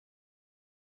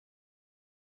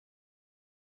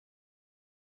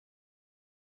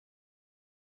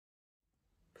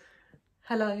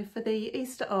Hello, for the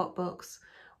Easter art box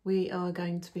we are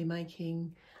going to be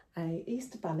making a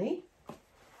Easter bunny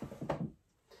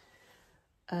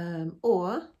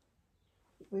or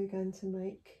we're going to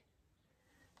make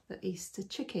the Easter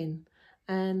chicken,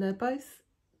 and they're both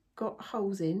got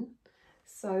holes in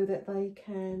so that they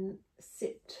can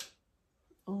sit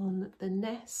on the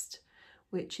nest,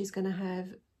 which is going to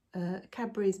have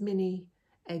Cadbury's mini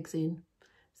eggs in,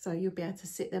 so you'll be able to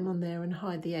sit them on there and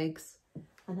hide the eggs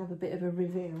and have a bit of a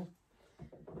reveal.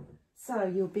 So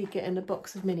you'll be getting a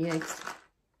box of mini eggs.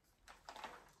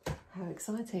 How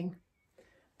exciting.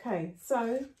 Okay,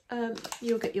 so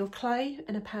you'll get your clay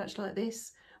in a pouch like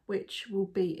this, which will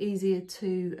be easier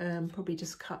to probably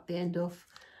just cut the end off.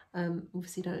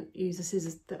 Obviously don't use the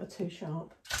scissors that are too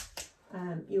sharp.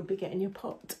 You'll be getting your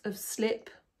pot of slip,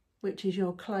 which is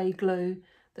your clay glue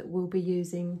that we'll be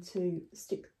using to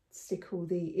stick all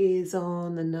the ears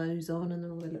on, the nose on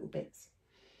and all the little bits.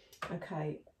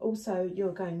 Okay, also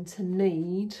you're going to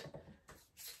need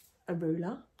a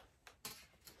ruler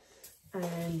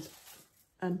and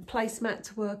placemat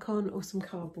to work on, or some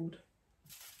cardboard.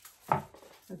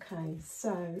 Okay,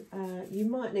 so you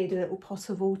might need a little pot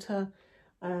of water,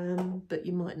 but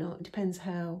you might not. It depends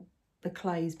how the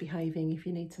clay is behaving, if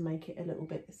you need to make it a little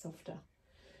bit softer.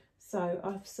 So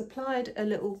I've supplied a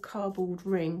little cardboard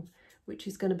ring, which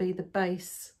is going to be the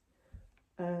base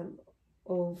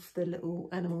of the little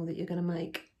animal that you're going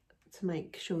to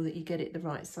make sure that you get it the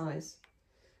right size.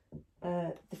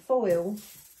 The foil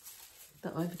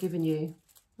that I've given you,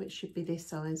 which should be this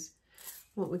size,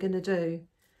 what we're going to do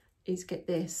is get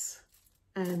this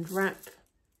and wrap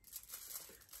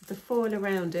the foil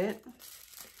around it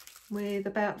with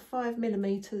about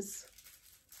 5mm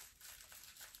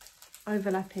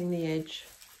overlapping the edge,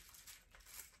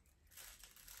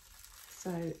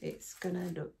 so it's going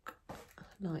to look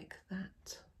like that.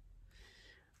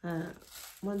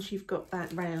 Once you've got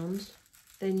that round,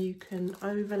 then you can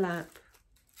overlap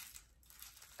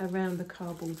around the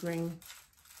cardboard ring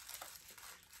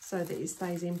so that it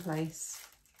stays in place.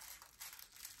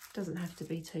 Doesn't have to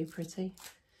be too pretty.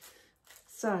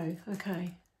 So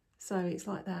okay, so it's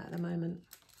like that at the moment.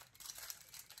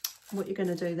 What you're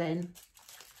going to do then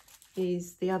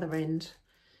is the other end,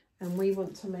 and we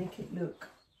want to make it look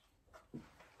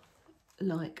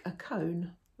like a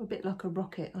cone, a bit like a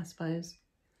rocket, I suppose.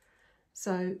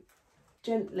 So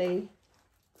gently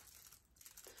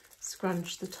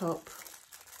scrunch the top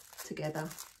together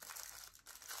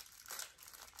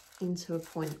into a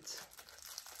point.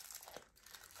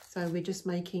 So we're just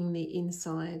making the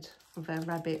inside of our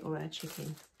rabbit or our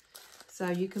chicken. So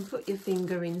you can put your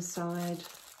finger inside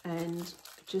and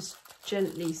just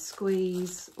gently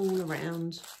squeeze all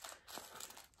around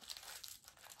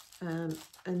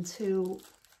until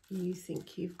you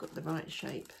think you've got the right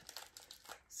shape.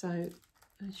 So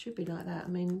it should be like that. I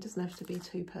mean, it doesn't have to be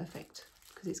too perfect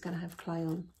because it's going to have clay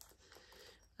on.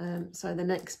 So the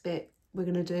next bit we're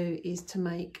going to do is to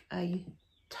make a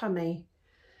tummy,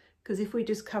 because if we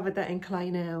just covered that in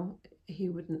clay now, he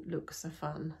wouldn't look so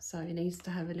fun. So he needs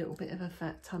to have a little bit of a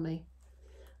fat tummy.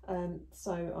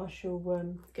 So I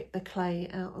shall get the clay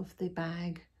out of the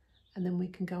bag and then we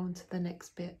can go on to the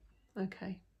next bit.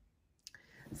 Okay.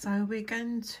 So we're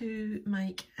going to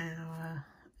make our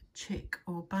chick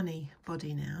or bunny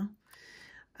body now.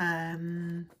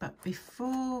 But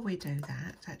before we do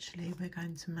that, actually, we're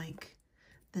going to make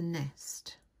the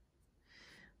nest.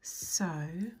 So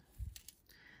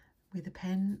with a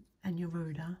pen and your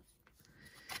ruler,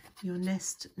 your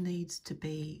nest needs to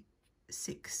be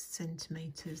 6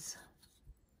 centimetres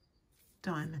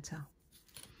diameter,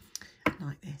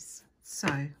 like this.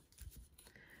 So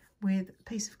with a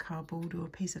piece of cardboard or a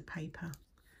piece of paper,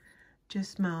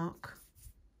 just mark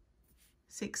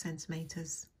 6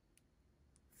 centimetres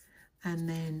and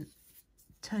then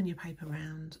turn your paper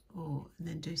round, and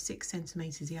then do 6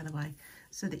 centimetres the other way,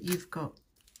 so that you've got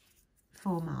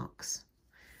 4 marks,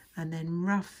 and then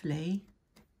roughly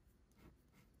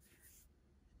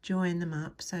join them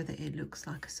up so that it looks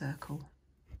like a circle.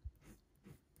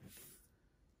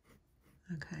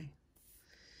 Okay,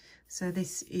 so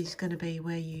this is going to be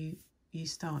where you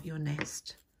start your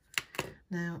nest.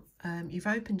 Now you've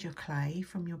opened your clay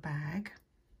from your bag,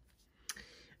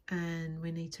 and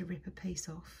we need to rip a piece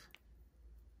off.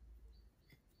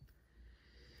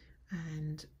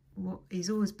 And what is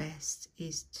always best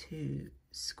is to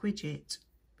squidge it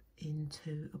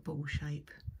into a ball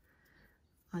shape.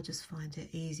 I just find it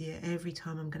easier every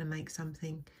time I'm going to make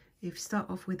something. You start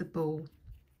off with a ball,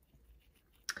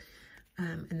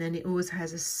 and then it always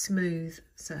has a smooth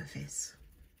surface.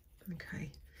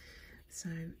 Okay, so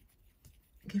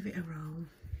give it a roll.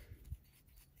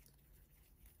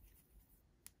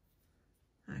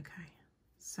 Okay,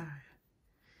 so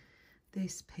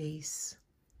this piece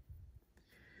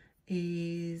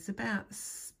is about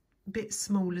a bit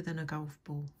smaller than a golf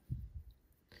ball.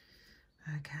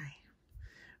 Okay,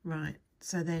 right,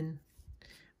 so then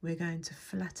we're going to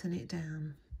flatten it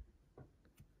down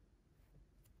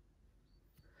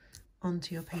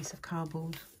onto your piece of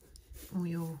cardboard or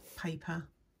your paper.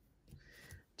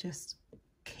 Just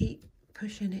keep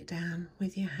pushing it down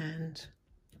with your hand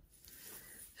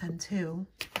until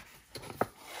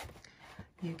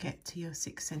you get to your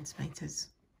 6 centimetres.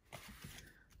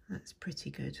 That's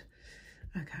pretty good.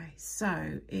 Okay,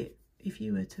 so if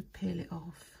you were to peel it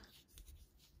off,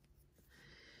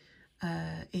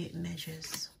 it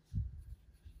measures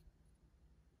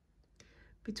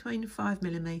between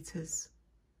 5mm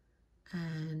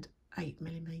and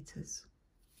 8mm.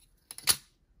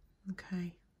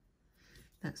 Okay,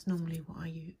 that's normally what I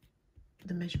use,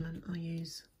 the measurement I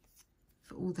use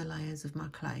for all the layers of my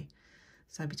clay.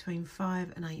 So between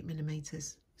 5 and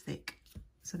 8mm thick.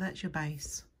 So that's your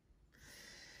base.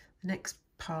 The next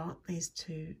part is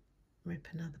to rip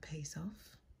another piece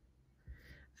off.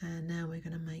 And now we're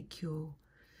going to make your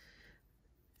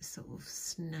sort of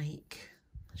snake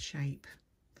shape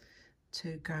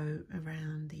to go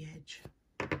around the edge.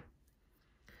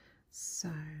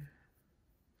 So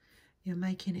you're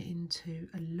making it into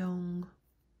a long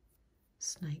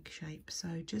snake shape.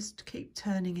 So just keep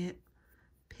turning it,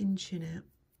 pinching it,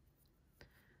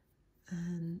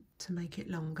 and to make it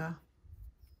longer.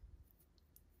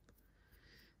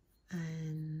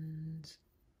 And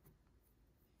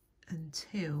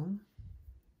until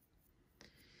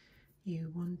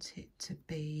you want it to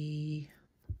be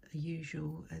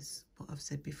usual, as what I've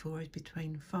said before, is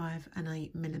between 5 and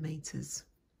 8mm.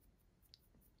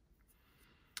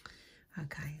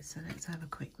 Okay, so let's have a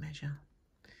quick measure.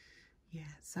 Yeah,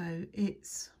 so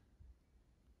it's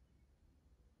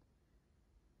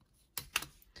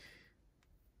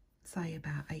say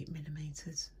about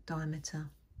 8mm diameter.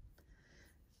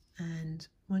 And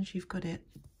once you've got it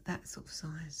that sort of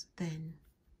size, then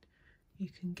you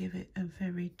can give it a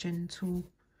very gentle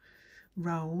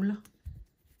roll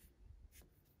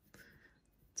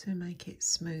to make it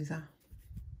smoother.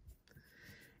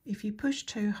 If you push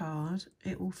too hard,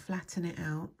 it will flatten it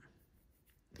out.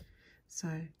 So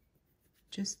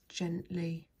just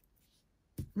gently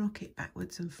rock it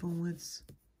backwards and forwards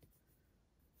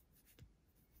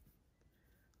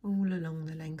all along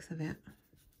the length of it.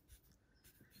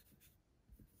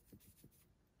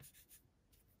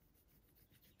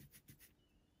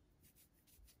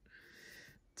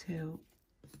 Till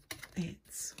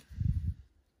it's,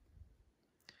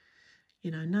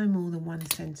 you know, no more than 1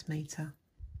 centimetre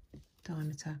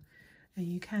diameter. And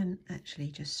you can actually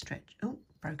just stretch. Oh,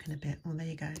 broken a bit. Well, there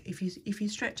you go. If you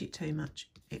stretch it too much,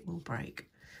 it will break.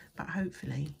 But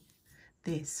hopefully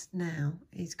this now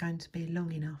is going to be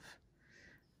long enough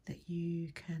that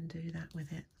you can do that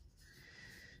with it.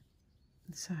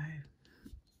 So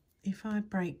if I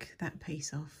break that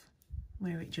piece off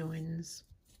where it joins,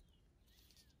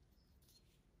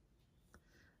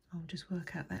 I'll just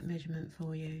work out that measurement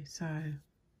for you. So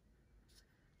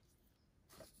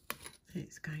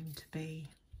it's going to be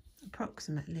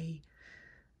approximately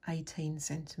 18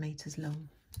 centimetres long.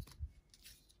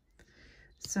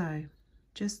 So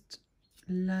just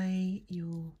lay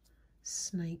your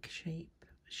snake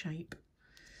shape.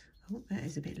 Oh, that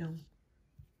is a bit long.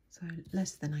 So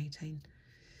less than 18.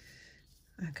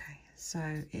 Okay, so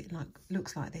it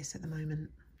looks like this at the moment.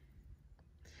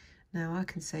 Now I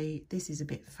can see this is a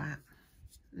bit fat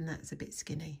and that's a bit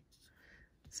skinny.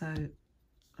 So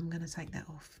I'm going to take that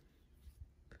off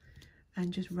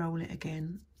and just roll it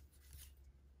again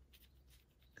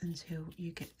until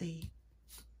you get the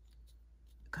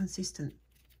consistent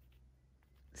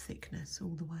thickness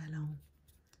all the way along.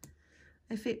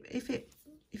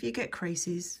 If you get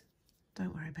creases,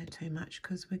 don't worry about it too much,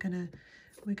 because we're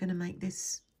gonna make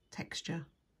this texture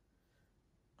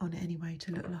on it anyway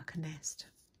to look like a nest.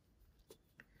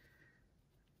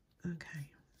 Okay,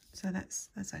 so that's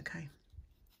okay.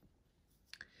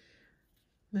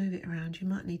 Move it around. You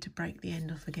might need to break the end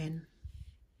off again.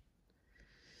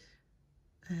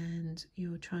 And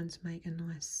you're trying to make a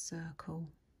nice circle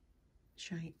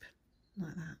shape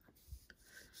like that.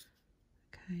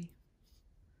 Okay.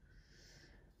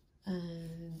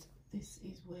 And this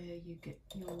is where you get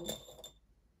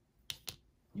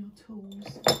your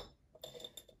tools.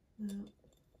 Now,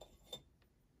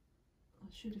 I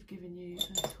should have given you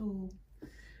a tool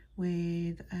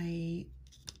with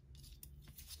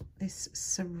this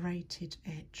serrated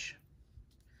edge.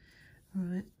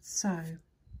 Right, so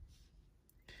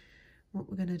what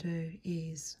we're going to do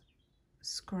is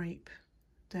scrape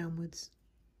downwards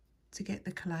to get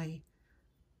the clay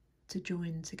to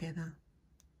join together.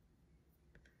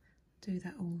 Do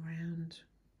that all round.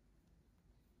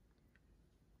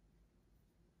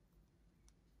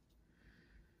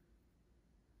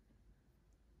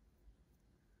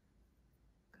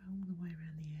 Go all the way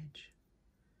around the edge.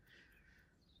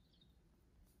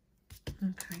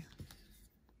 Okay.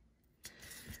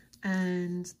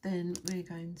 And then we're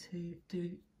going to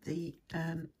do the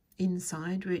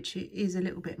inside, which is a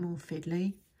little bit more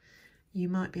fiddly. You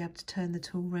might be able to turn the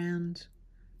tool round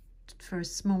for a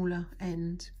smaller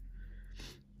end,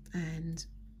 and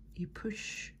you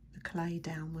push the clay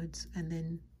downwards and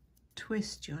then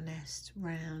twist your nest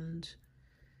round.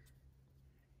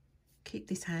 Keep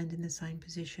this hand in the same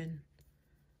position,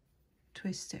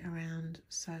 twist it around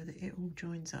so that it all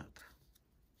joins up.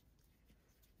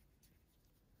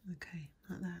 Okay,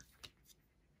 like that.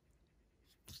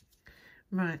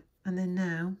 Right, and then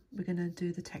now we're going to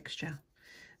do the texture.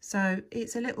 So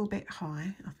it's a little bit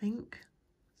high, I think.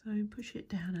 So push it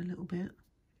down a little bit.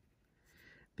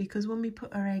 Because when we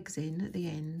put our eggs in at the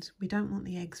end, we don't want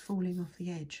the eggs falling off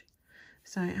the edge.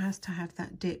 So it has to have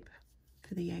that dip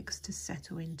for the eggs to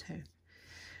settle into.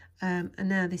 And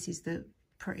now this is the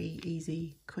pretty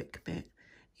easy, quick bit,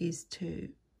 is to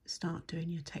start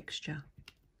doing your texture.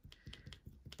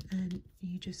 And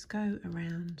you just go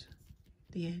around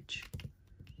the edge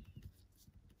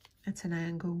at an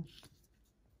angle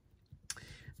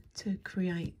to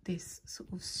create this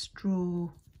sort of straw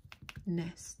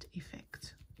nest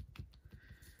effect.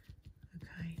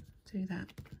 Okay, do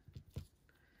that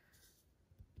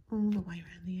all the way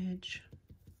around the edge.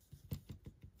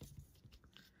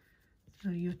 So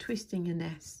you're twisting your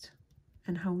nest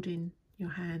and holding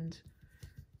your hand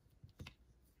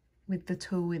with the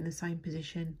tool in the same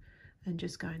position and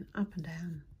just going up and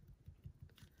down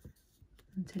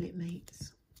until it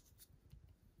meets.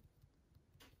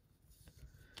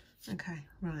 Okay,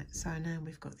 right, so now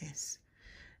we've got this.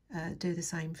 Do the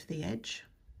same for the edge.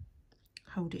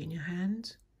 Hold it in your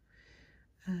hand,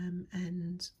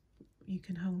 and you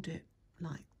can hold it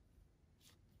like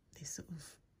this sort of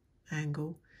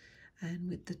angle, and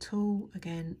with the tool,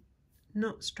 again,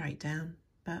 not straight down,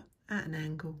 but at an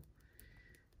angle,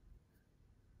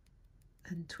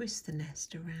 and twist the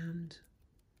nest around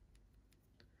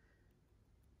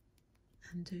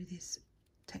and do this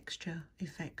texture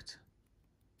effect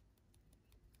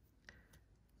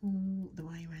all the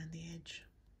way around the edge.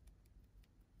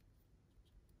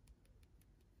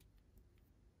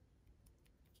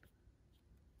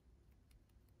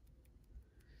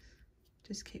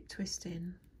 Just keep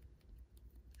twisting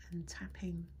and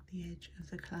tapping the edge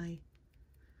of the clay.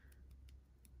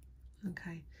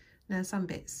 Okay, now some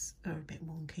bits are a bit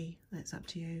wonky. That's up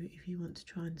to you if you want to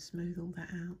try and smooth all that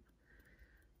out.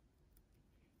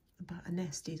 But a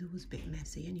nest is always a bit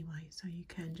messy anyway, so you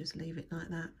can just leave it like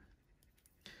that.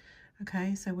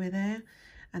 Okay, so we're there,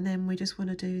 and then we just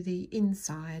want to do the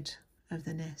inside of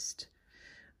the nest.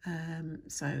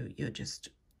 So you're just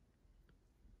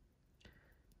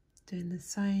doing the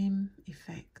same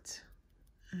effect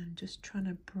and just trying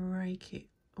to break it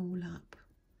all up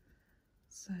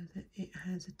so that it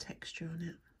has a texture on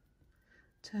it.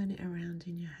 Turn it around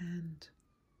in your hand.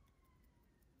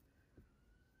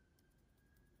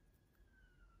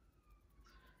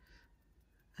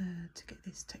 To get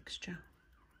this texture.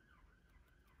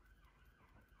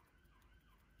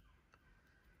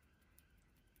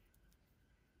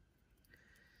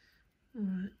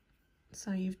 Alright,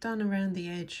 so you've done around the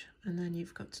edge and then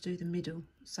you've got to do the middle.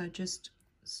 So just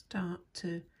start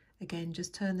to, again,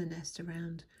 just turn the nest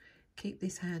around, keep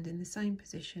this hand in the same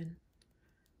position,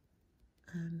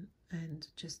 and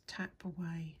just tap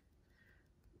away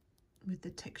with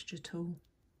the texture tool.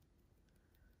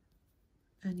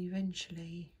 And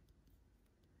eventually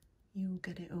you'll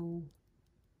get it all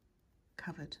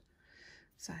covered.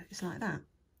 So it's like that.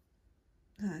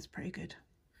 Oh, that's pretty good.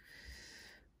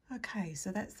 Okay,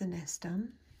 so that's the nest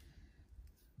done.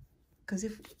 Because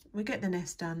if we get the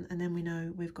nest done and then we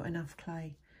know we've got enough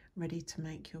clay ready to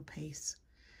make your piece.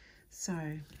 So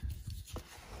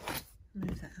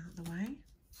move that out of the way.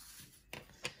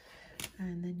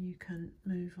 And then you can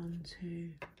move on to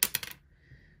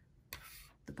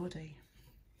the body.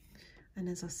 And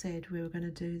as I said, we were going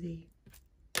to do the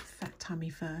fat tummy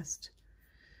first.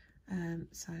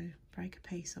 So break a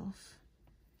piece off.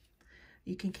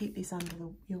 You can keep this under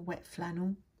your wet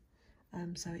flannel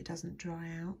so it doesn't dry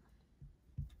out.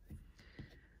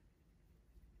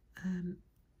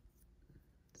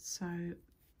 So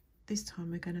this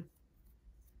time we're going to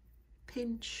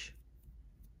pinch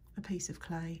a piece of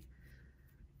clay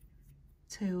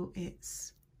till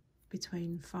it's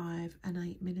between 5 and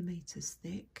 8 millimeters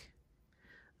thick.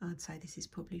 I'd say this is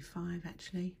probably 5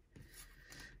 actually,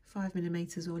 5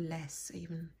 millimeters or less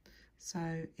even,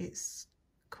 so it's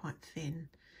quite thin.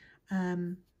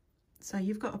 So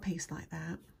you've got a piece like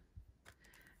that.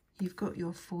 You've got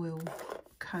your foil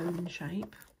cone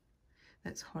shape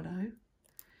that's hollow.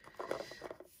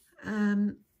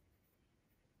 And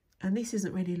this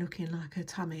isn't really looking like a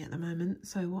tummy at the moment,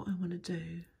 so what I want to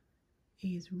do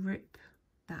is rip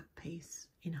that piece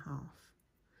in half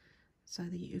so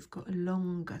that you've got a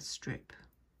longer strip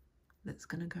that's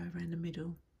going to go around the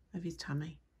middle of his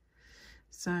tummy.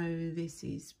 So this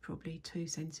is probably 2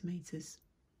 centimeters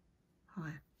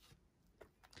high.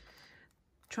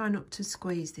 Try not to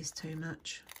squeeze this too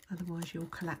much, otherwise you'll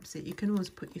collapse it. You can always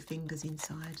put your fingers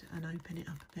inside and open it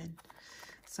up a bit.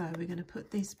 So we're going to put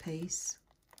this piece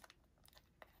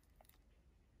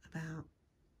about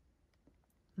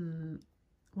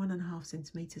 1.5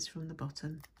 centimeters from the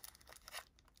bottom.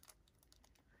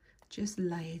 Just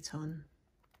lay it on.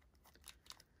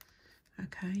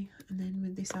 Okay, and then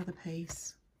with this other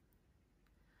piece,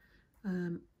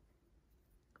 I'm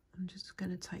just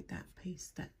going to take that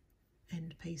piece, that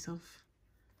end piece off,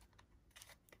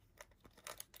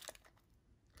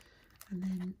 and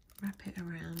then wrap it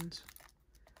around.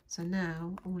 So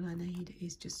now all I need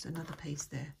is just another piece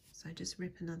there. So just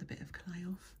rip another bit of clay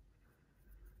off,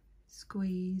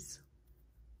 squeeze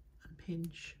and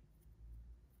pinch,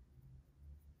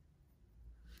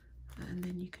 and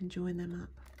then you can join them up.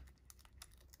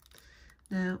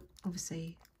 Now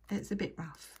obviously it's a bit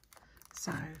rough,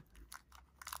 so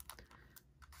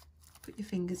put your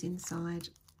fingers inside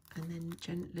and then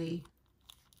gently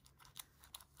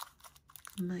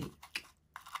make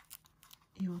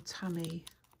your tummy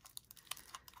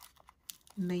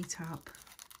meet up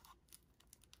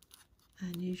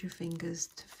and use your fingers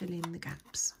to fill in the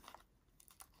gaps.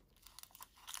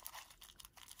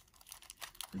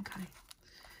 Okay,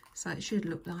 so it should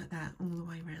look like that all the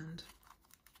way around.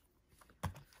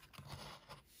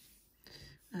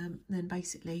 Then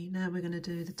basically now we're going to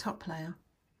do the top layer.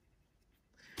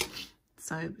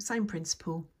 So same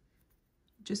principle,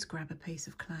 just grab a piece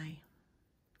of clay,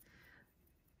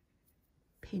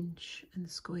 pinch and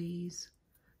squeeze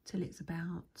till it's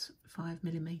about 5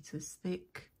 millimeters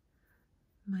thick,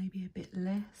 maybe a bit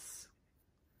less,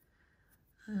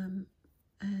 and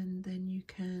then you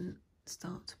can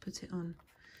start to put it on.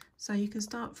 So you can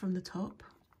start from the top.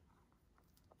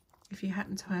 If you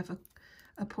happen to have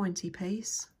a pointy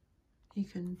piece, you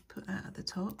can put that at the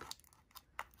top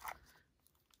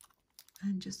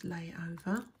and just lay it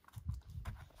over.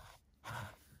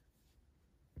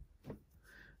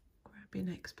 Grab your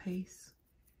next piece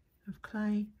of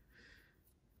clay,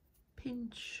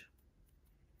 pinch,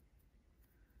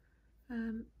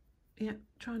 yeah,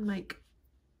 try and make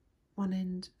one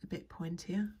end a bit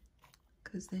pointier,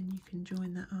 because then you can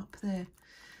join that up there.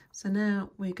 So now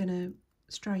we're going to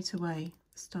straight away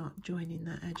start joining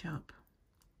that edge up.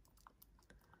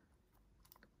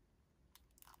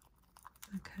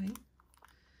 Okay,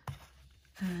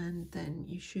 and then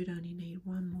you should only need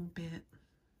one more bit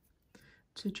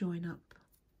to join up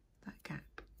that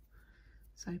gap.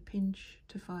 So pinch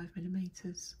to 5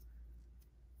 millimeters,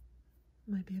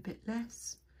 maybe a bit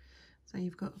less. So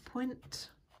you've got a point,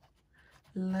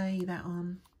 lay that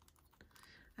on,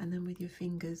 and then with your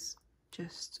fingers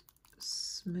just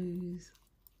smooth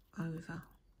over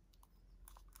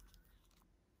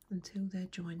until they're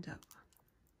joined up.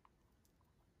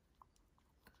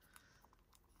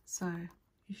 So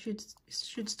it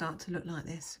should start to look like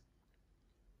this.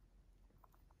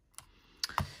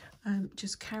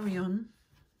 Just carry on.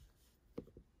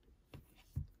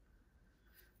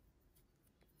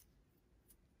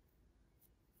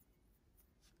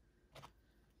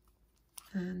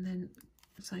 And then,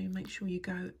 so you make sure you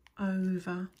go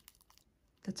over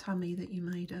the tummy that you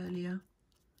made earlier.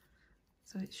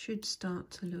 So it should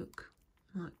start to look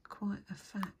like quite a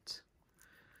fat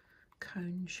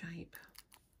cone shape.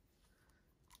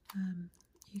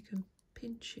 You can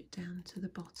pinch it down to the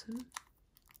bottom.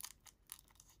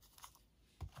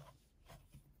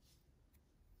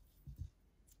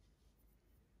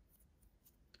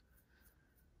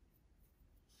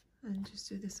 And just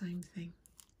do the same thing.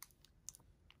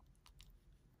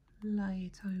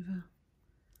 Lay it over,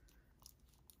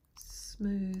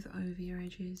 smooth over your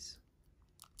edges.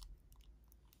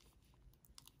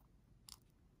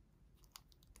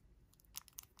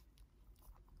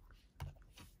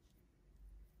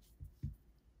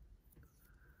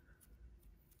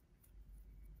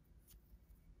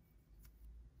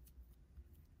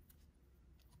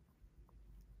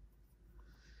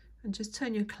 And just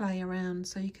turn your clay around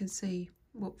so you can see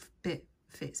what bit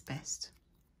fits best.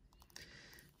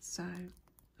 So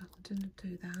I'm going to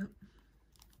do that.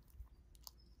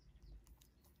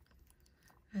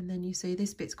 And then you see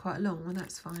this bit's quite long, well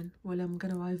that's fine. Well, I'm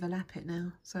going to overlap it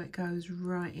now so it goes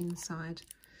right inside.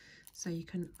 So you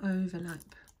can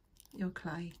overlap your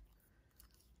clay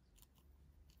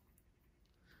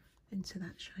into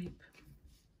that shape.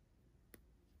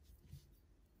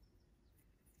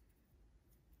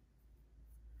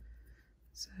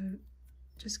 So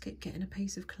just keep getting a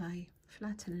piece of clay,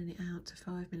 flattening it out to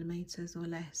 5mm or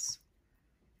less.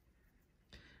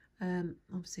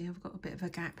 Obviously I've got a bit of a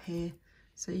gap here,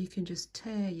 so you can just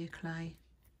tear your clay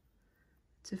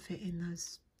to fit in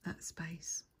that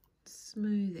space.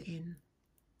 Smooth it in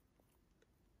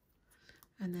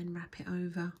and then wrap it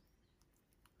over,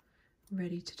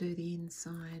 ready to do the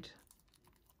inside.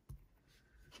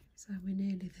 So we're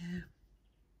nearly there.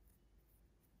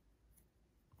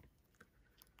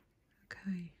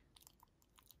 Okay.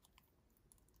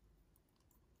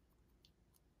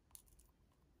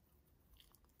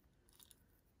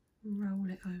 Roll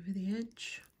it over the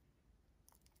edge.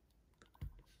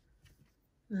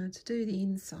 Now to do the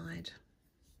inside,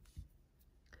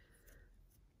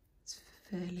 it's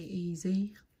fairly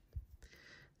easy.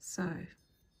 So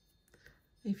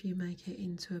if you make it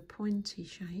into a pointy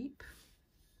shape,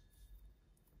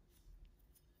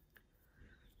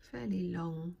 fairly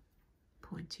long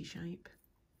pointy shape,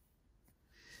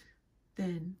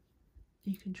 then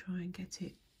you can try and get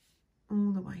it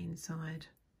all the way inside.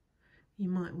 You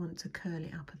might want to curl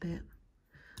it up a bit,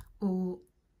 or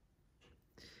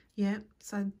yeah,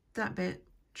 so that bit,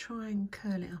 try and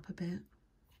curl it up a bit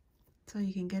so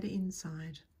you can get it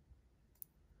inside.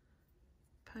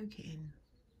 Poke it in,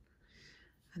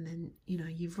 and then you know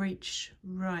you've reached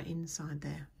right inside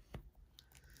there.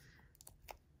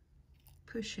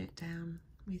 Push it down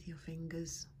with your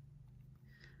fingers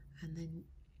and then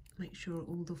make sure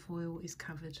all the foil is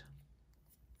covered.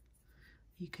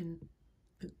 You can,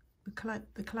 the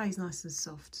clay is nice and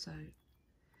soft, so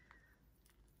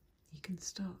you can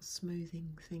start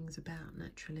smoothing things about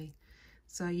naturally.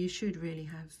 So you should really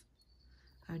have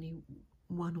only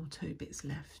 1 or 2 bits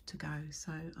left to go.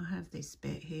 So I have this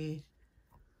bit here.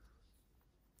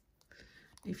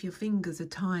 If your fingers are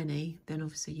tiny, then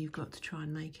obviously you've got to try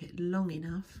and make it long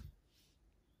enough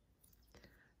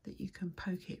that you can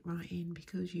poke it right in,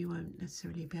 because you won't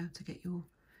necessarily be able to get your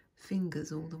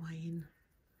fingers all the way in.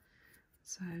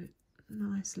 So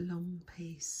nice long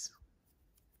piece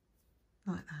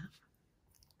like that.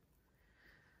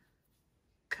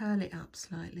 Curl it up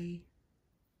slightly,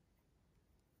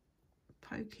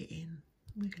 poke it in,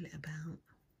 wiggle it about,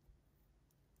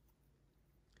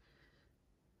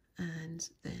 and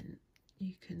then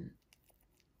you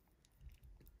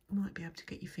might be able to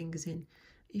get your fingers in.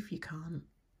 If you can't,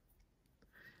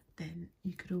 then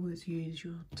you could always use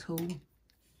your tool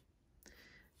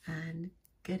and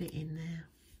get it in there,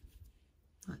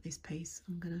 like this piece.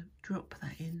 I'm going to drop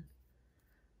that in,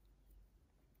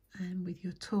 and with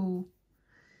your tool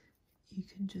you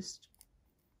can just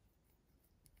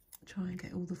try and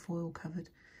get all the foil covered.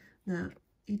 Now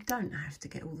you don't have to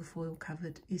get all the foil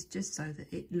covered, it's just so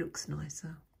that it looks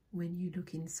nicer when you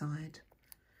look inside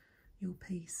your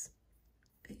piece.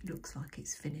 It looks like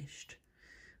it's finished.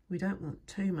 We don't want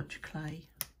too much clay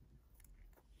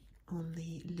on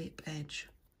the lip edge,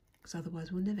 because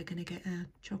otherwise we're never going to get our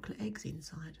chocolate eggs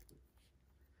inside.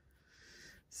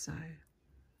 So,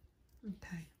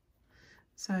 okay.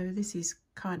 So this is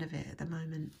kind of it at the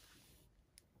moment.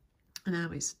 And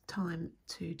now it's time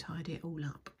to tidy it all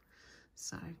up.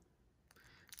 So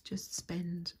just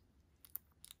spend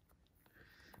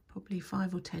probably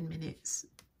 5 or 10 minutes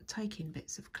taking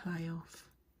bits of clay off.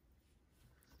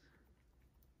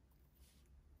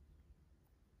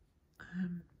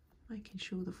 Making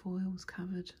sure the foil's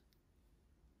covered.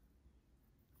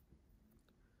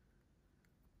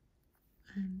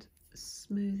 And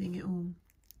smoothing it all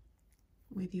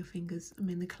with your fingers. I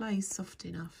mean, the clay's soft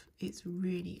enough, it's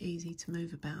really easy to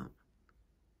move about.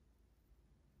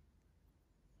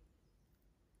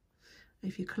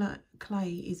 If your clay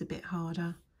is a bit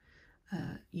harder,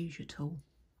 use your tool,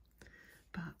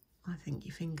 but I think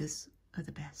your fingers are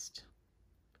the best.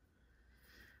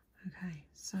 Okay,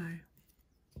 so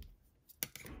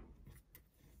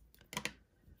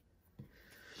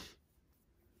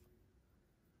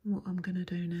what I'm going to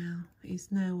do now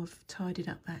is, now I've tidied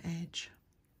up that edge,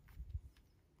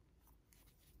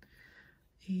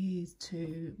 is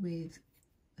to, with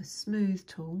a smooth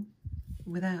tool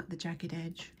without the jagged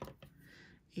edge,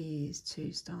 is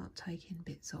to start taking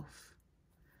bits off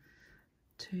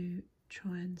to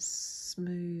try and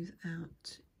smooth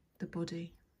out the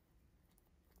body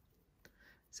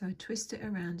So twist it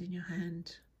around in your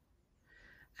hand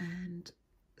and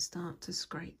start to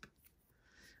scrape.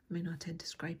 I mean, I tend to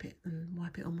scrape it and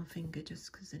wipe it on my finger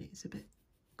just because then it's a bit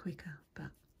quicker.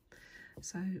 But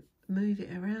so move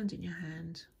it around in your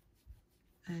hand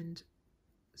and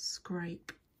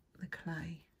scrape the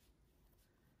clay,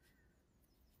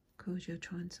 because you're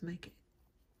trying to make it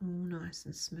all nice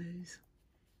and smooth.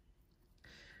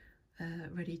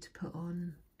 Ready to put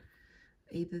on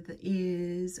either the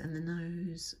ears and the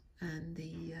nose and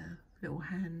the little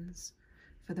hands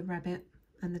for the rabbit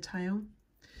and the tail.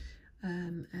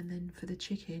 And then for the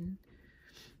chicken,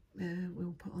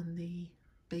 we'll put on the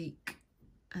beak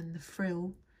and the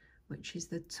frill, which is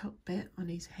the top bit on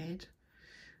his head,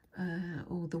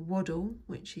 or the waddle,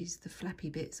 which is the flappy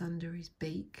bits under his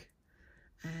beak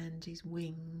and his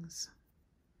wings.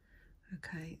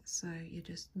 Okay, so you're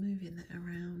just moving that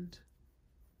around,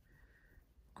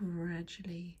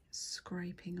 gradually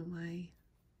scraping away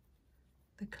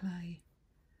the clay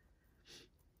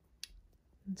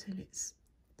until it's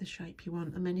the shape you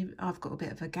want. I mean, I've got a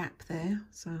bit of a gap there,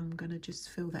 so I'm going to just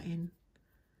fill that in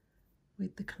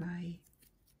with the clay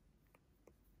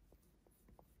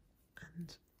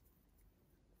and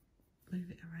move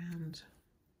it around.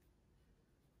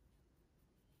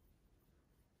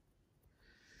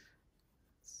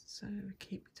 So we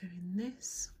keep doing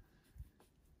this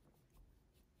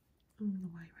all the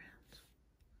way around.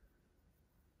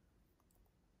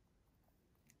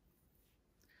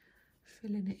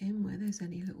 Filling it in where there's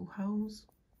any little holes.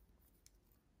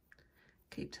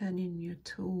 Keep turning your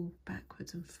tool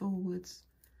backwards and forwards.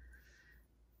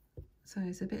 So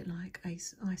it's a bit like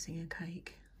icing a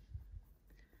cake.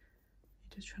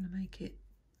 You're just trying to make it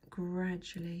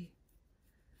gradually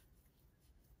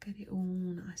get it all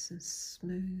nice and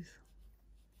smooth.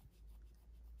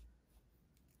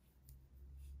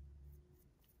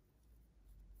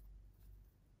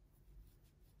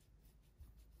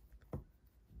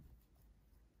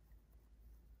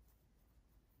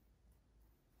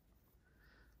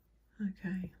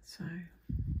 Okay, so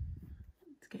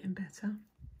it's getting better,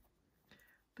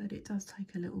 but it does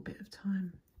take a little bit of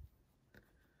time.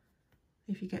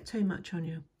 If you get too much on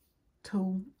your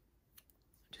tool,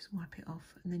 just wipe it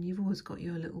off, and then you've always got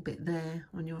your little bit there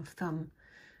on your thumb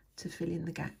to fill in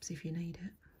the gaps if you need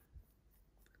it.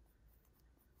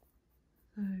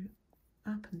 So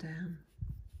up and down,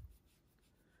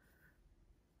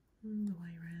 all the way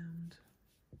around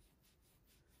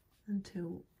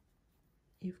until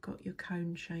you've got your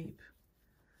cone shape,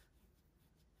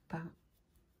 but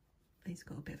he's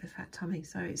got a bit of a fat tummy,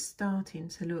 so it's starting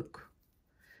to look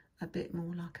a bit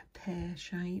more like a pear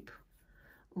shape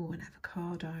or an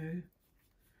avocado.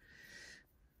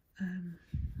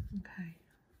 Okay,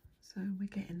 so we're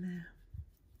getting there.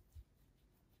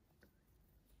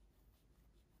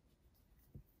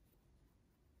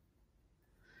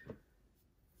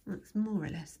 Looks more or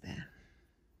less there.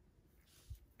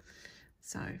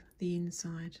 So the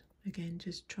inside, again,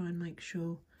 just try and make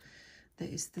sure that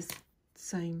it's the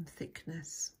same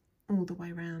thickness all the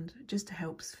way around. It just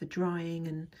helps for drying,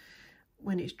 and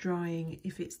when it's drying,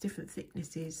 if it's different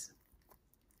thicknesses,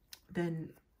 then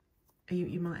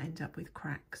you might end up with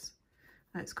cracks.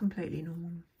 That's completely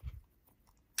normal.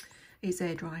 It's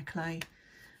air dry clay,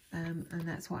 and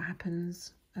that's what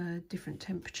happens. Different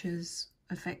temperatures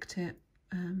affect it.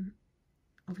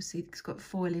 Obviously it's got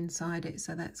foil inside it,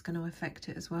 so that's going to affect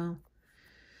it as well.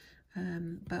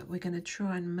 But we're going to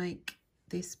try and make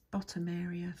this bottom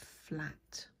area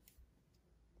flat.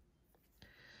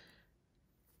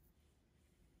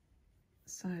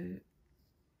 So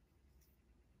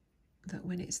that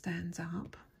when it stands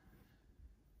up,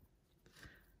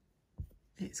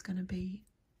 it's going to be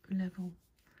level.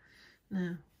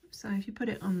 Now, so if you put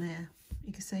it on there,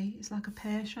 you can see it's like a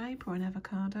pear shape or an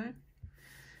avocado.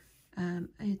 And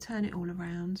you turn it all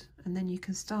around, and then you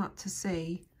can start to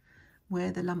see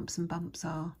where the lumps and bumps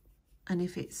are, and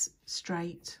if it's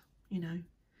straight, you know,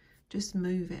 just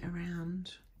move it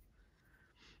around.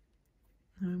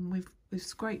 And we've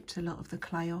scraped a lot of the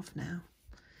clay off now,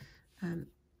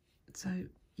 so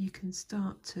you can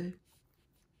start to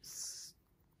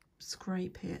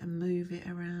scrape it and move it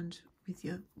around with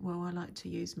your, well, I like to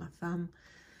use my thumb,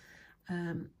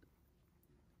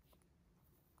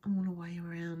 all the way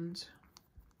around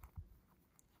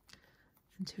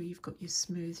until you've got your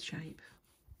smooth shape.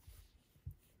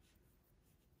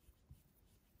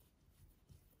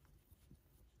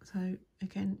 So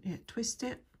again, yeah, twist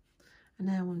it, and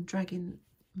now I'm dragging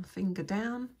my finger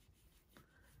down.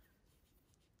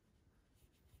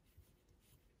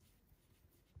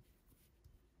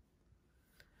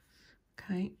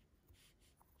 Okay,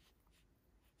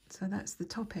 so So that's the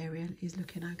top area is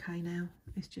looking okay now.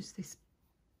 It's just this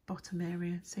bottom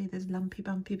area. See, there's lumpy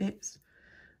bumpy bits.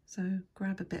 So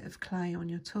grab a bit of clay on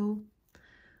your tool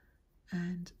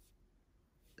and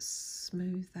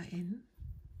smooth that in.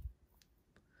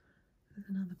 There's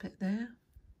another bit there.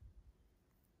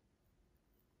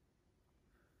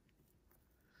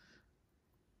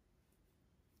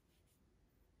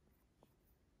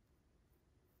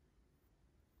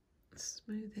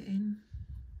 Smooth it in.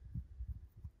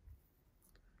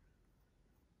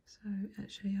 So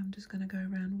actually I'm just going to go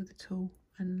around with the tool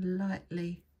and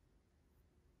lightly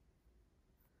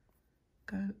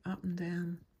go up and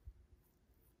down,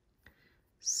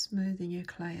 smoothing your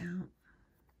clay out.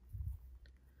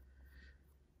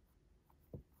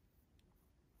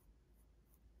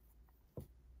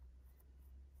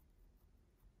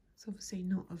 It's obviously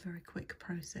not a very quick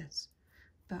process,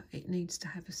 but it needs to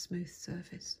have a smooth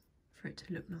surface for it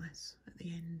to look nice at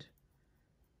the end.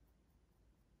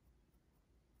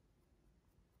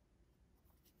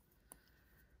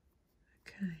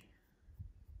 Okay.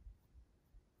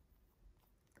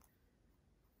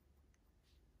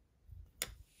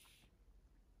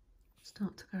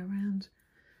 Start to go around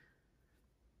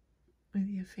with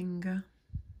your finger.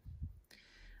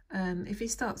 If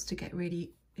it starts to get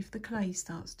really, if the clay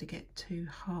starts to get too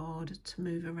hard to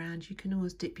move around, you can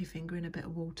always dip your finger in a bit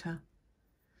of water.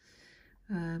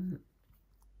 The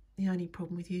only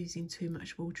problem with using too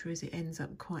much water is it ends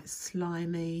up quite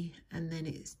slimy, and then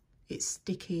it's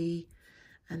sticky,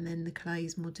 and then the clay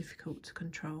is more difficult to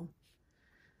control.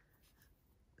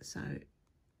 So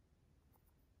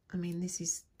I mean, this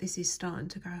is starting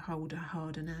to go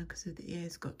harder now because of the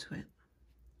air's got to it.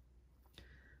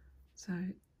 So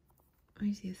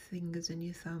use your fingers and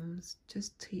your thumbs,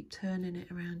 just keep turning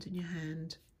it around in your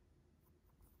hand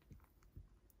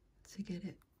to get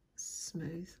it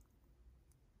smooth.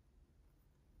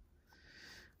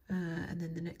 And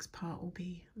then the next part will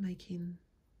be making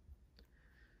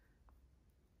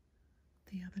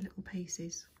the other little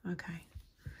pieces. Okay,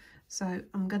 so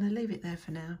I'm going to leave it there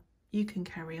for now. You can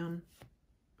carry on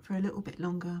for a little bit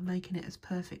longer, making it as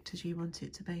perfect as you want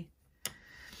it to be.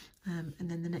 And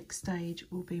then the next stage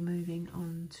will be moving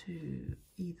on to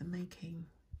either making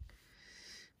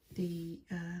the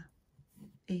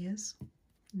ears,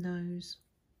 nose,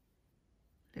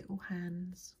 little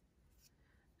hands,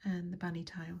 and the bunny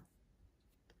tail.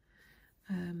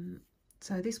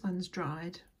 So this one's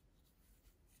dried,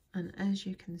 and as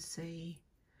you can see,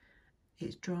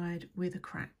 it's dried with a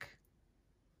crack.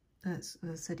 That's, as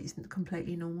I said, it's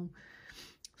completely normal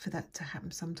for that to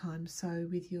happen sometimes. So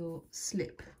with your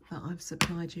slip that I've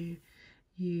supplied you,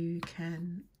 you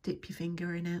can dip your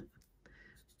finger in it,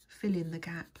 fill in the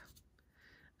gap,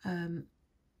 and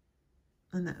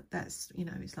that's, you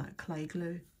know, it's like clay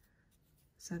glue.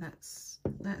 So that's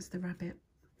the rabbit.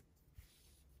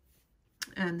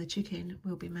 And the chicken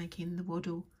will be making the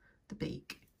waddle, the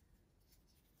beak,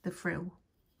 the frill,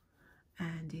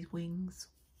 and his wings.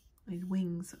 His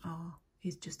wings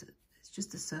it's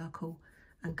just a circle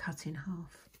and cut in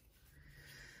half.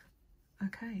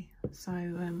 Okay,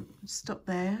 so stop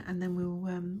there, and then we'll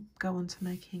go on to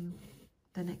making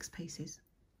the next pieces.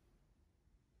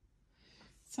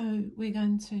 So we're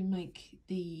going to make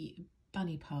the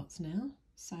bunny parts now.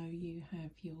 So you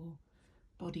have your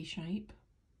body shape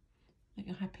that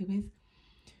you're happy with.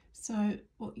 So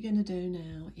what you're going to do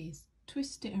now is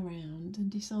twist it around and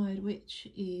decide which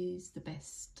is the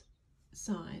best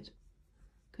side,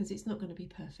 because it's not going to be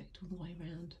perfect all the way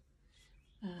around.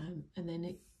 And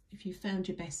then if you found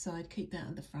your best side, keep that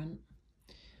at the front.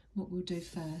 What we'll do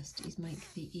first is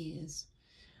make the ears.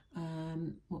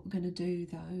 What we're going to do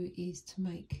though is to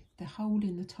make the hole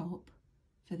in the top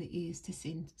for the ears to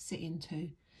sit into.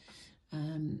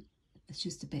 It's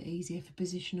just a bit easier for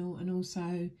positional, and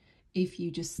also if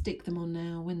you just stick them on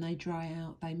now, when they dry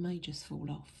out they may just fall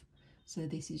off. So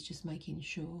this is just making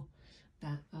sure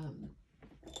that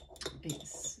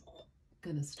it's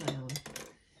going to stay on.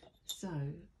 So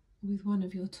with one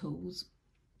of your tools,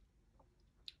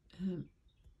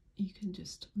 you can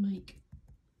just make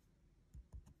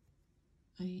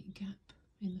a gap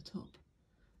in the top.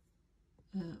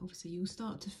 Obviously you'll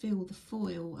start to feel the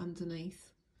foil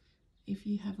underneath if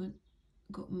you haven't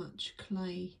got much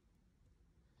clay.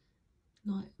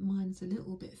 Like mine's a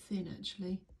little bit thin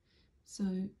actually, so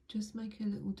just make a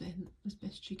little dent as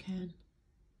best you can.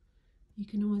 You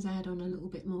can always add on a little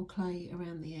bit more clay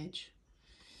around the edge.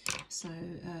 So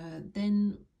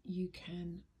then you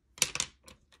can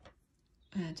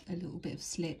add a little bit of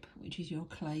slip, which is your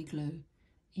clay glue,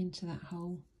 into that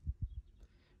hole,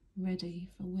 ready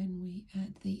for when we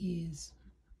add the ears.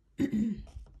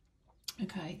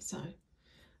 Okay, so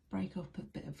break off a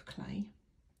bit of clay,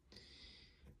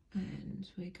 and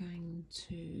we're going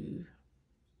to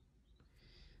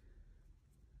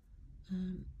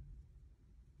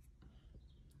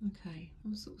okay,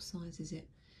 what sort of size is it?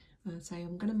 So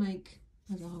I'm going to make,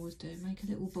 as I always do, make a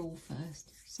little ball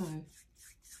first. So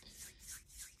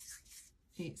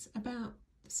it's about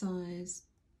the size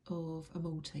of a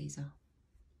Malteser.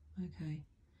 Okay,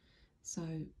 so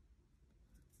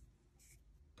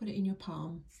put it in your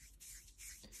palm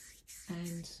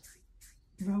and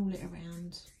roll it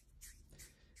around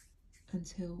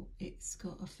until it's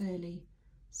got a fairly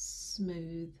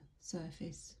smooth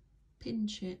surface.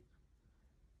 Pinch it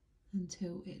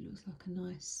until it looks like a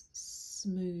nice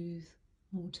smooth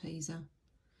Malteser,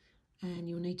 and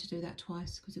you'll need to do that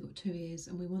twice because we've got 2 ears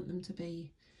and we want them to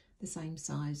be the same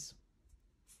size.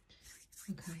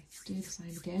 Okay, do the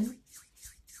same again,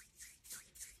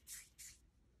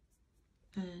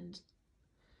 and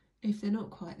if they're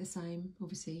not quite the same,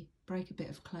 obviously break a bit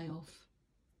of clay off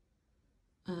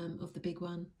of the big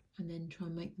one and then try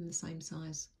and make them the same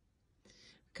size.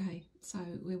 Okay, so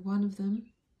with one of them,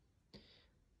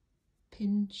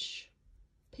 pinch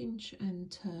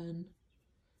and turn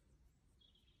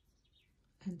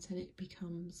until it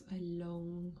becomes a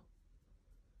long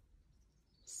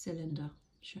cylinder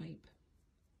shape,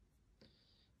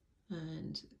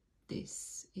 and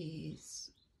this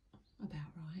is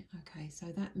about right. Okay, so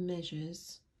that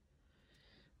measures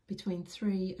between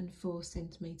 3 and 4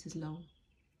 centimetres long.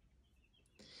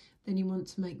 Then you want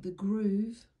to make the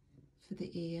groove for the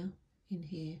ear in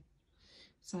here.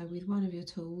 So with one of your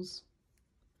tools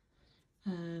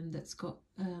that's got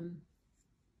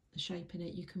a shape in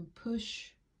it, you can push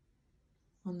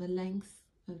on the length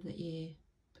of the ear,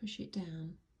 push it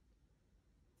down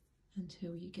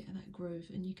until you get that groove,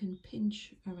 and you can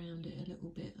pinch around it a little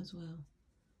bit as well.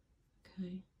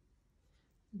 Okay,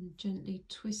 and gently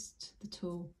twist the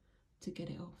tool to get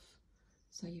it off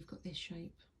so you've got this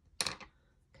shape.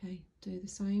 Okay, do the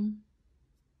same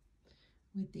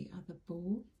with the other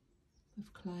ball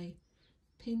of clay.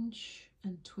 Pinch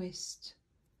and twist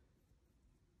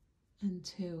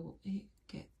until it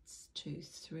gets to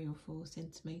 3 or 4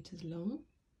 centimetres long.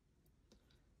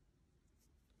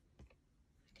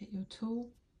 Get your tool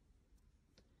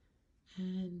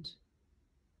and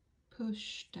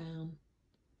push down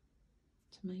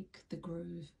to make the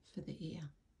groove for the ear.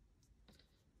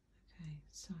 Okay,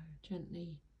 so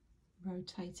gently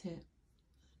rotate it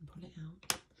and pull it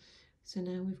out. So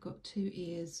now we've got 2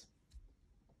 ears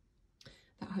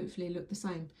that hopefully look the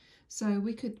same. So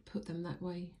we could put them that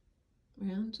way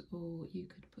round, or you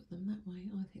could put them that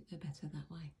way. I think they're better that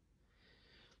way.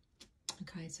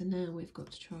 Okay, so now we've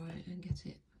got to try and get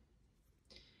it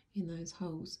in those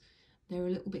holes. They're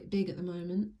a little bit big at the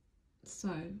moment, so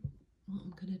what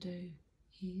I'm going to do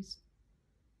is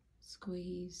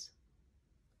squeeze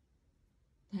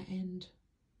that end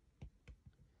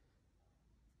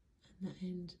and that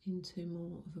end into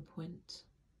more of a point.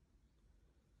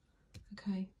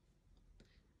 Okay,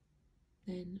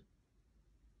 then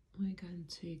we're going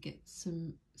to get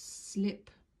some slip,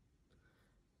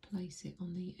 place it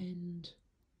on the end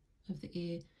of the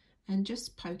ear and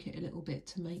just poke it a little bit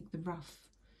to make the rough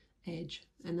edge,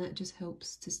 and that just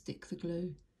helps to stick the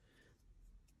glue,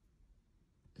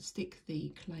 stick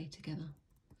the clay together.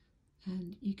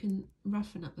 And you can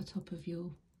roughen up the top of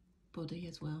your body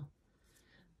as well.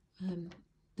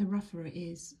 The rougher it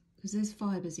is, because there's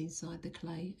fibres inside the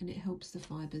clay and it helps the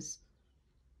fibres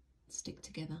stick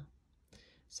together.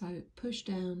 So push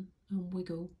down and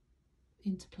wiggle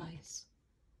into place.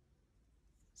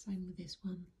 Same with this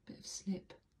one, bit of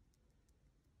slip.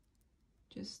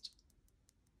 Just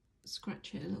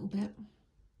scratch it a little bit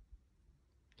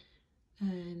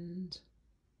and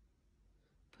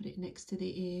put it next to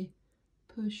the ear,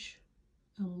 push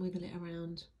and wiggle it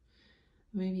around.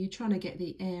 Maybe you're trying to get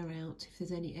the air out, if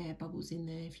there's any air bubbles in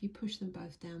there. If you push them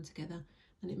both down together,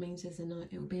 and it means there's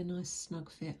it'll be a nice snug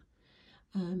fit.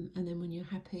 And then when you're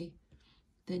happy,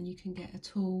 then you can get a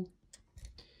tool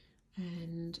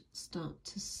and start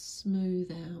to smooth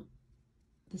out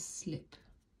the slip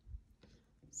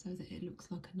so that it looks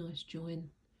like a nice join,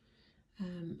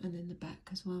 and then the back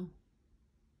as well.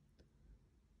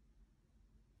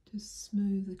 Just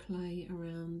smooth the clay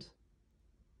around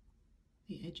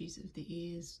the edges of the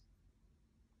ears.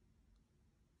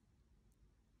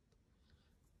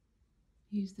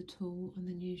 Use the tool and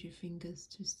then use your fingers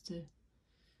just to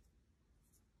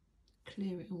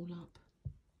clear it all up.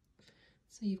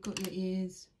 So you've got your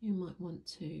ears, you might want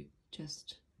to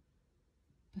just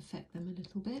perfect them a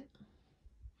little bit.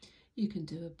 You can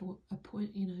do a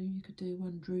point, you know, you could do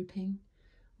one drooping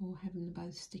or having them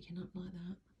both sticking up like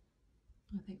that.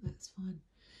 I think that's fine.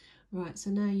 Right, so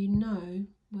now you know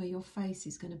where your face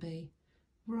is going to be,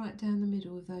 right down the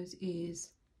middle of those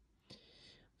ears.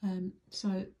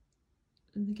 So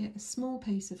get a small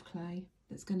piece of clay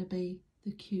that's going to be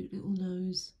the cute little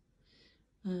nose.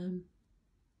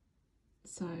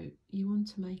 So you want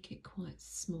to make it quite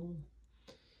small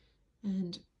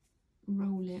and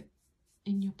roll it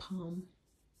in your palm.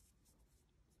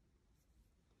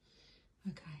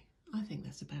 Okay, I think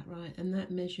that's about right, and that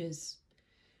measures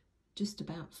just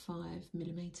about 5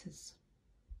 millimeters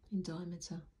in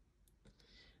diameter.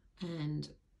 And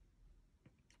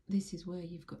this is where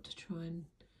you've got to try and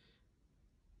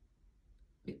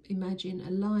imagine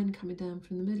a line coming down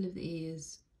from the middle of the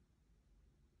ears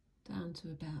down to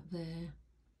about there,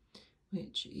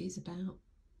 which is about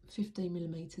 15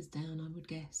 millimeters down, I would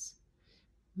guess.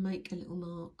 Make a little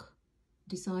mark,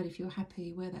 decide if you're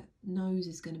happy where that nose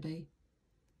is going to be.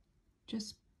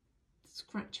 Just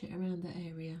scratch it around that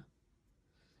area.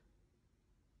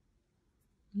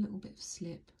 A little bit of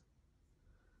slip.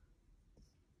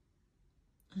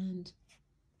 And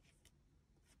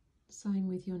same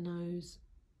with your nose,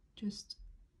 just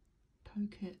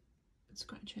poke it and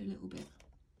scratch it a little bit.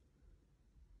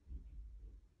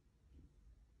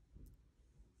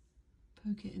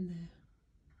 Poke it in there,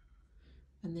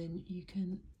 and then you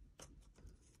can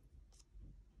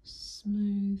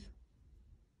smooth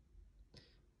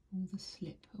all the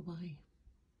slip away.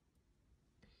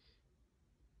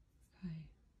 Okay,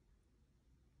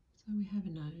 so we have a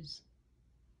nose.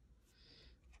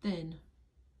 Then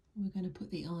we're going to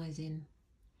put the eyes in.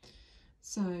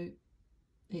 So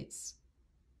it's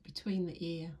between the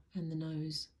ear and the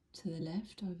nose to the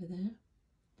left over there,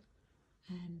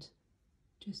 and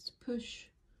just push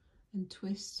and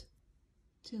twist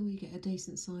till you get a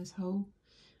decent size hole,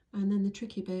 and then the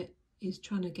tricky bit is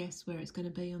trying to guess where it's going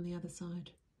to be on the other side.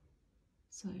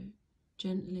 So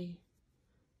gently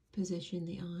position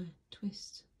the eye,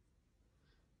 twist,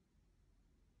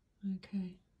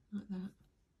 okay, like that.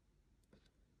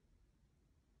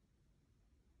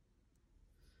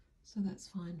 So that's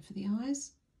fine for the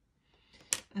eyes.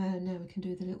 Now we can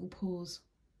do the little paws.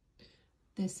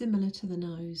 They're similar to the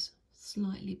nose,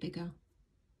 slightly bigger.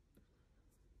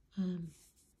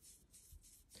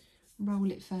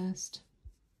 Roll it first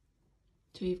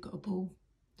till you've got a ball.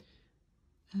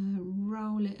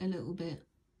 Roll it a little bit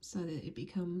so that it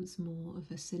becomes more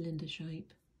of a cylinder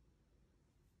shape.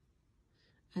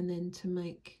 And then to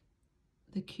make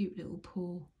the cute little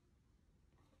paw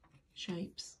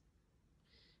shapes,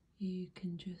 you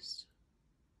can just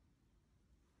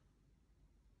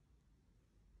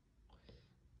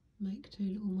make 2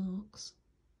 little marks.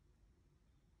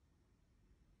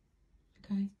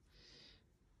 Okay,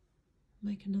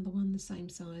 make another one the same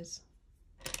size.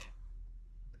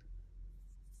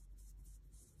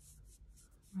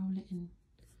 Roll it in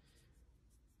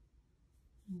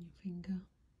your finger.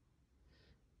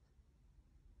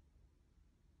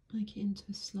 Make it into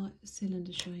a slight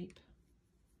cylinder shape.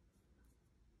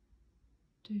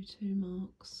 Do 2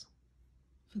 marks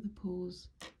for the paws.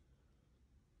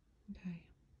 Okay,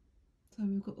 so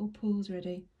we've got all paws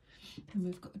ready, and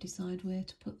we've got to decide where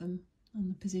to put them on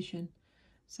the position.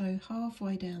 So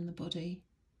halfway down the body,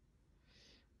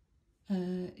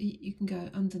 you can go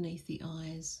underneath the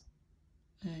eyes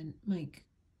and make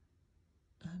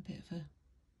a bit of a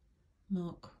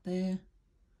mark there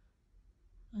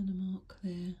and a mark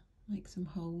there. Make some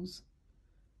holes,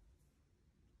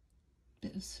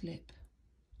 bit of slip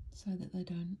so that they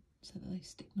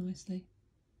stick nicely.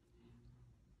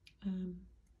 On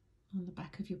the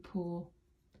back of your paw,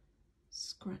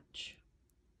 scratch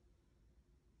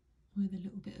with a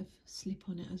little bit of slip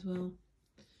on it as well,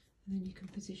 and then you can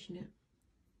position it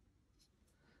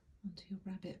onto your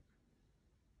rabbit.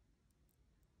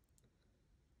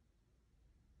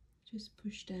 Just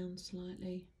push down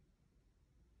slightly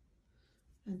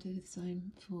and do the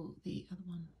same for the other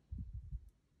one.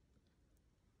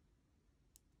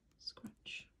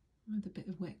 Scratch with a bit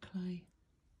of wet clay,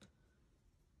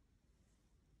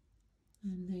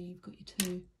 and there you've got your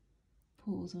 2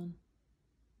 paws on.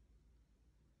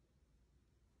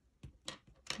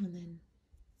 And then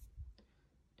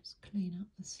just clean up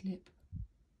the slip.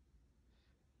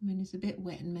 I mean, it's a bit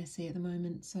wet and messy at the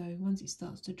moment, so once it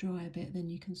starts to dry a bit, then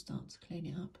you can start to clean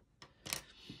it up.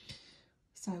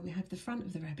 So we have the front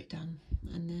of the rabbit done,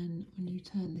 and then when you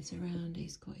turn this around,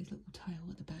 he's got his little tail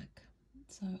at the back.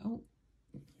 So, oh,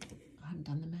 I haven't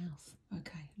done the mouth.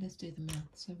 Okay, let's do the mouth.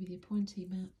 So with your pointy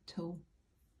mouth tool,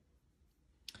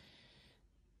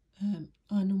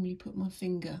 I normally put my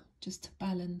finger just to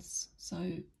balance, so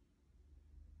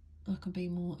I can be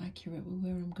more accurate with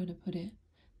where I'm going to put it.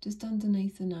 Just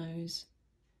underneath the nose,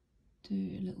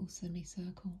 do a little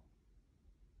semicircle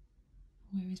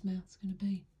where his mouth's going to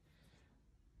be,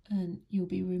 and you'll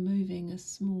be removing a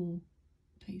small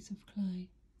piece of clay,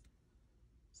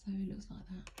 so it looks like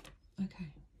that.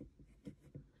 Okay,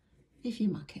 if you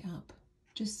muck it up,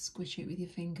 just squish it with your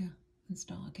finger and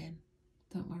start again.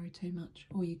 Don't worry too much,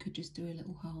 or you could just do a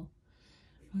little hole.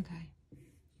 Okay,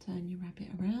 turn your rabbit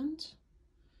around,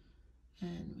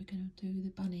 and we're going to do the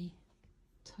bunny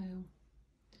tail.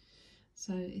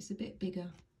 So it's a bit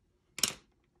bigger,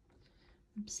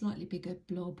 slightly bigger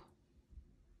blob.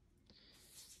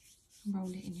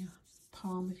 Roll it in your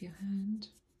palm of your hand,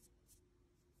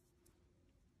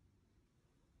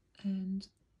 and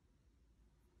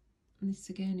this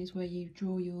again is where you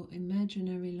draw your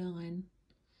imaginary line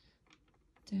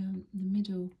down the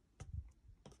middle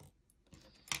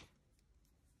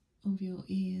of your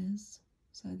ears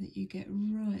so that you get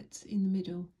right in the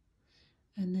middle,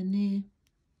 and then near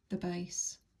the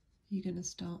base you're going to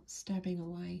start stabbing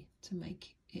away to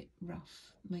make it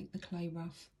rough, make the clay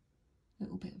rough. A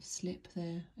little bit of slip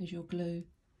there as your glue.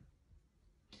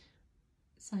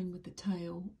 Same with the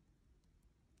tail,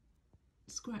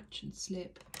 scratch and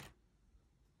slip,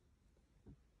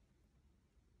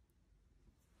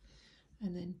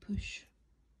 and then push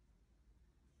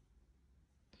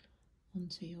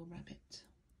onto your rabbit.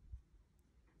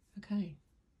 Okay,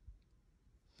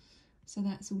 so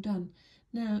that's all done.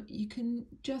 Now you can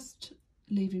just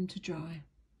leave him to dry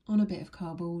on a bit of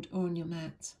cardboard or on your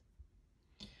mat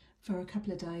for a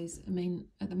couple of days. I mean,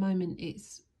 at the moment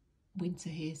it's winter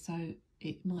here, so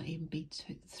it might even be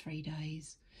 2 to 3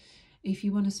 days. If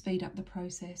you want to speed up the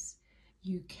process,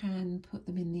 you can put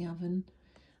them in the oven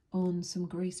on some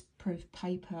grease-proof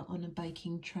paper on a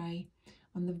baking tray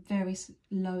on the very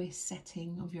lowest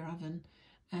setting of your oven,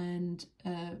 and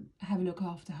have a look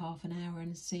after half an hour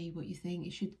and see what you think.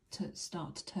 It should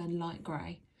start to turn light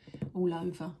grey all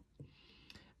over,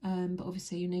 but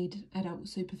obviously you need adult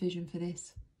supervision for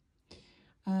this.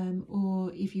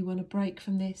 Or if you want a break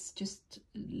from this, just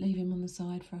leave him on the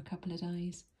side for a couple of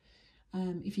days.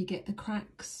 If you get the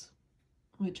cracks,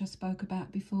 which I spoke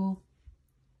about before,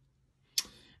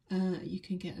 you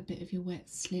can get a bit of your wet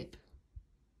slip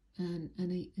and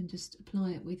just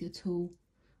apply it with your tool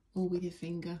or with your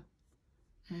finger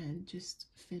and just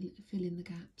fill in the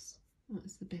gaps.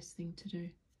 That's the best thing to do.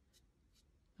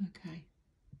 Okay.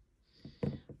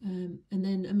 And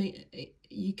then, I mean,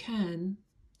 you can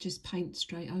just paint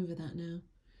straight over that now,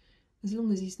 as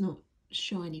long as it's not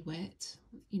shiny wet.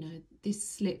 You know, this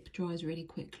slip dries really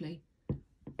quickly,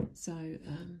 so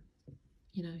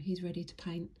you know, he's ready to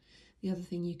paint. The other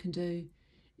thing you can do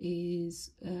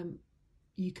is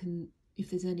you can, if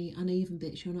there's any uneven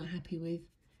bits you're not happy with,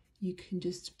 you can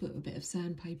just put a bit of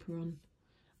sandpaper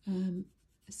on,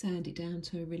 sand it down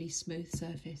to a really smooth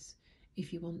surface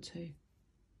if you want to.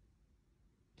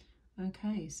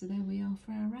 Okay, so there we are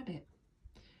for our rabbit.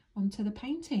 On to the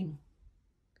painting.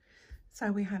 So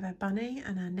we have our bunny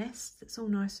and our nest. It's all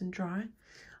nice and dry.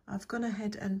 I've gone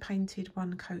ahead and painted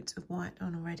one coat of white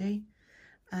on already,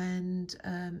 and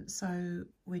so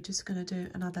we're just going to do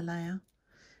another layer.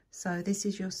 So this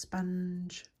is your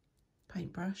sponge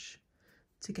paintbrush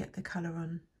to get the colour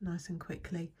on nice and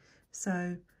quickly.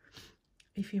 So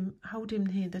if you hold him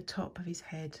near the top of his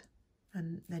head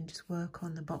and then just work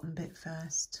on the bottom bit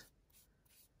first,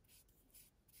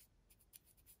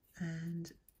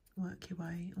 and work your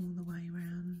way all the way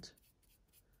around.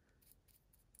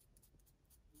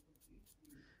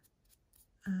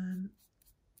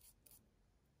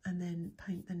 And then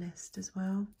paint the nest as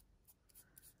well.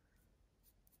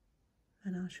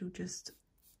 And I shall just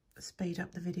speed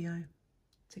up the video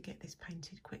to get this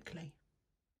painted quickly.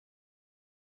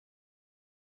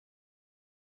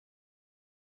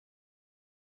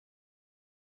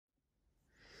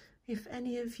 If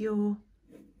any of your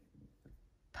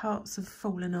parts have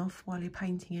fallen off while you're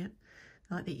painting it,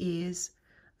 like the ears,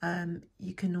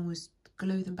 you can always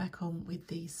glue them back on with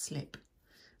the slip.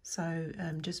 So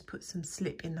just put some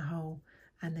slip in the hole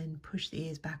and then push the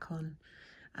ears back on,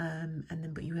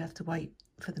 but you have to wait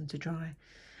for them to dry.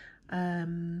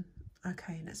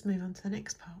 Okay, let's move on to the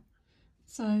next part.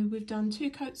 So we've done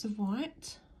 2 coats of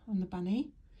white on the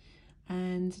bunny,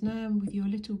 and now with your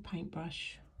little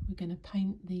paintbrush we're going to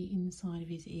paint the inside of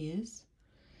his ears,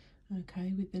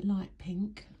 okay, with the light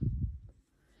pink.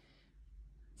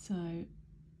 So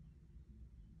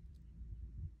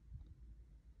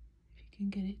if you can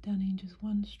get it done in just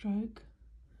one stroke,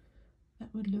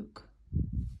 that would look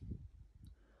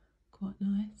quite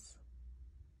nice.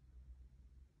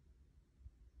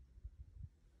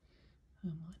 I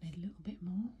might need a little bit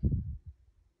more.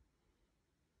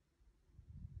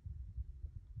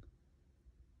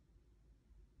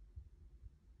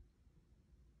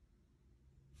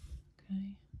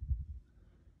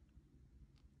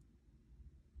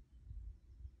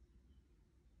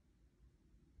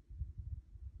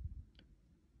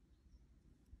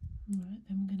 Right,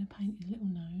 then we're going to paint his little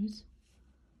nose.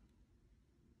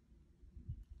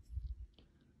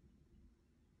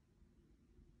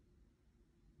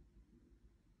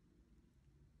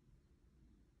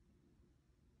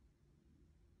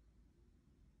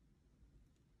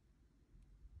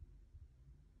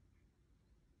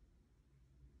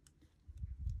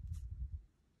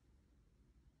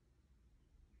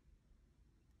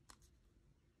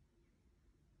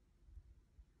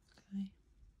 Okay,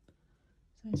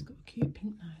 so he's got a cute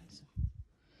pink nose.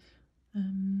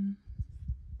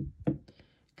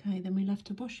 Okay, then we'll have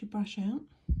to wash your brush out,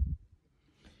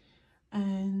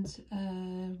 and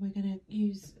we're going to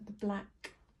use the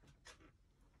black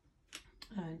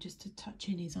just to touch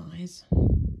in his eyes.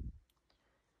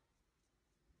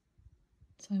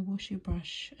 So wash your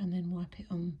brush and then wipe it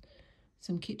on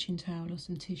some kitchen towel or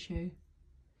some tissue,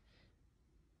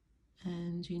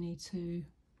 and you need to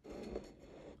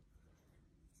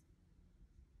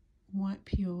wipe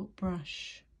your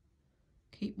brush,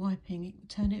 keep wiping it,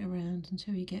 turn it around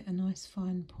until you get a nice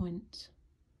fine point.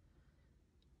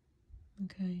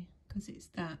 Okay, because it's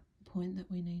that point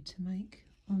that we need to make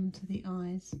onto the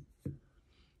eyes,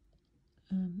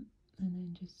 and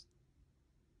then just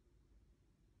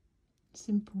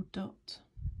simple dot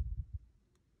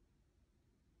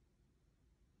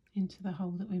into the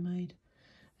hole that we made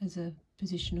as a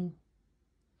positional.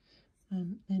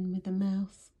 Then with the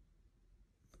mouth,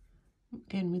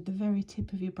 again with the very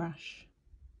tip of your brush,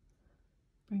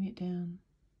 bring it down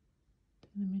to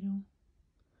the middle,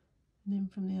 and then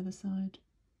from the other side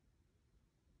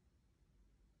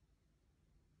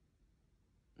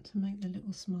to make the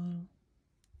little smile.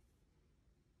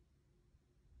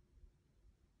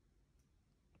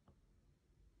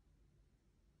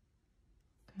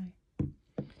 Okay,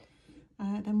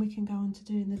 then we can go on to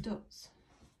doing the dots.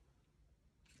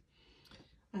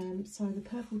 So the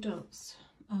purple dots,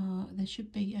 there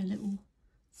should be a little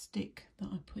stick that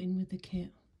I put in with the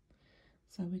kit.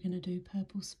 So we're going to do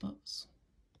purple spots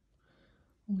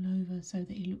all over so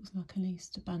that he looks like an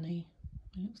Easter bunny.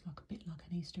 It looks like a bit like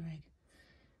an Easter egg.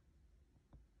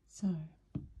 So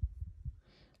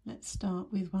let's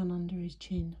start with one under his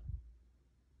chin.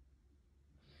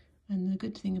 And the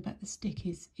good thing about the stick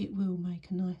is it will make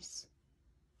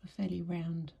a fairly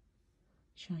round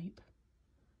shape.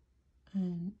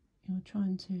 And you're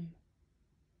trying to,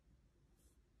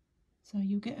 so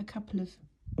you'll get a couple of,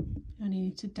 you only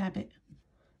need to dab it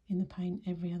in the paint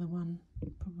every other one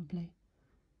probably.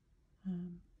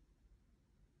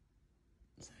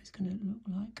 So it's going to look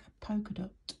like a polka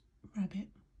dot rabbit.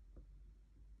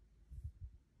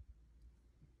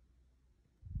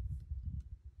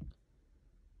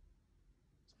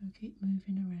 So keep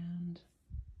moving around.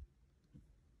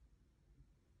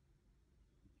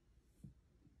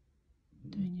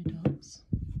 Doing your dots.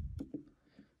 I'm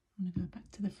going to go back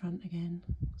to the front again,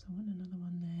 so I want another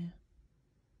one there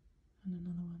and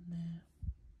another one there.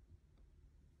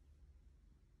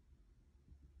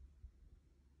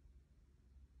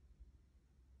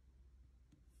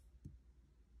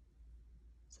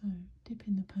 So dip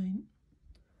in the paint,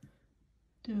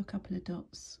 do a couple of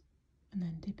dots and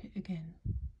then dip it again.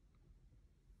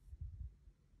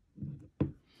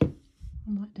 I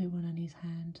might do one on his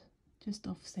hand, just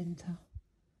off centre,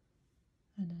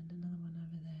 and then another one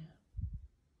over there.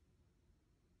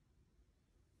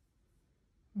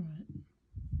 Right,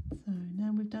 so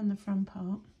now we've done the front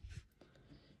part,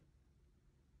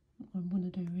 what I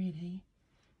want to do really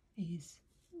is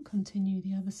continue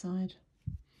the other side.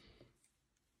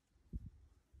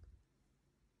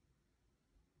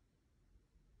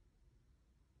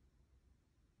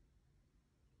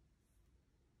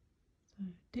 So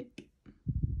dip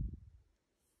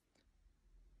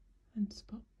and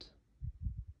spot.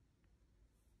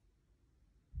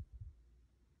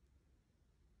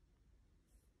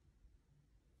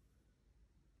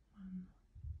 1,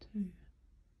 2.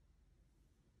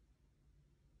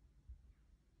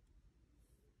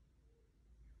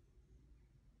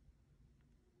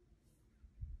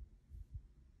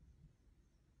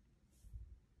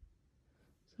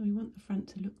 So we want the front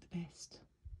to look the best.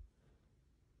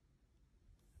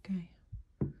 Okay,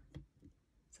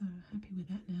 so happy with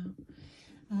that now.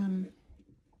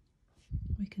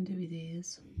 We can do his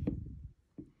ears.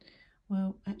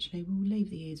 Well, actually we'll leave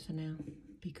the ears for now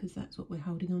because that's what we're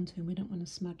holding on to and we don't want to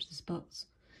smudge the spots.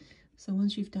 So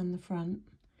once you've done the front,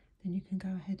 then you can go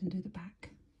ahead and do the back.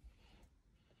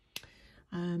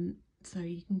 So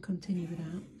you can continue with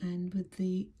that, and with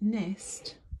the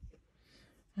nest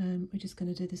we're just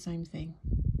going to do the same thing.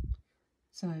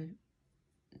 So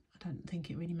I don't think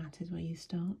it really matters where you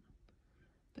start,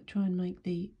 but try and make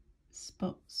the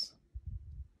spots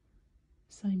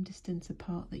same distance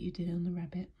apart that you did on the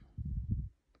rabbit.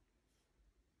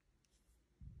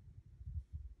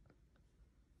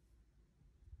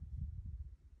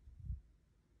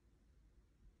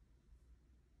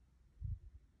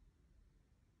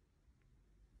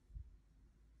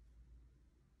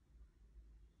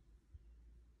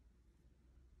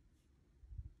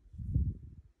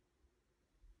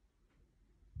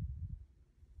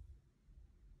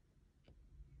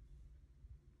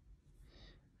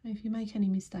 If you make any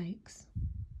mistakes,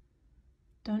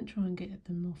 don't try and get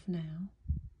them off now.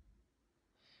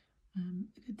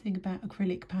 The good thing about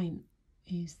acrylic paint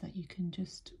is that you can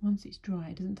just, once it's dry,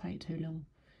 it doesn't take too long.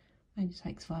 It only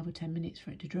takes 5 or 10 minutes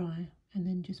for it to dry, and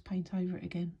then just paint over it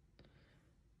again.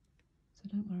 So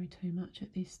don't worry too much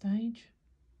at this stage.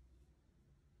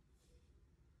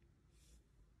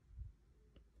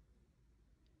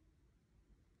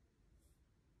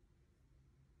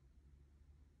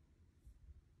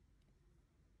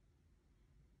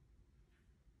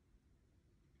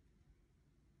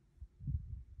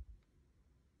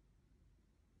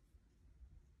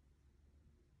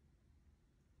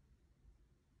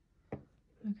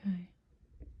 Okay,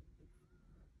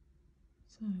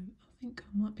 so I think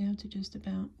I might be able to just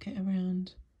about get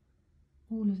around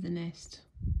all of the nest,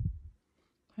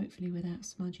 hopefully without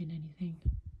smudging anything.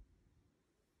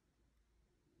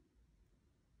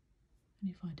 And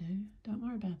if I do, don't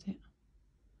worry about it.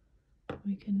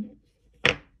 We can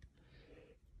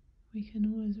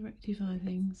always rectify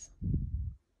things.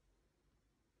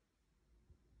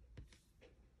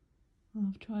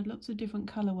 I've tried lots of different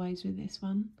colourways with this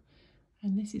one,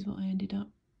 and this is what I ended up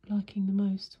liking the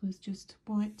most, was just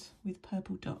white with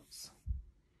purple dots.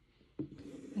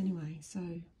 Anyway, so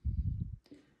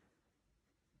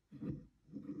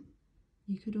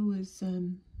you could always,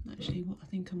 actually what I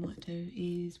think I might do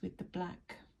is with the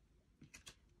black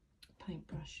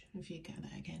paintbrush, if you get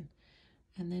that again,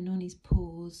 and then on his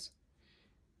paws,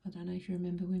 I don't know if you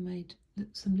remember, we made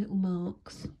some little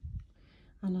marks,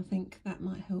 and I think that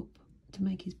might help to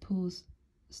make his paws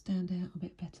stand out a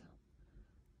bit better.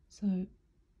 So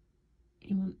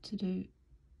you want to do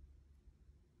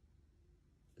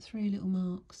 3 little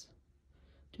marks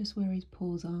just where his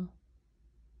paws are.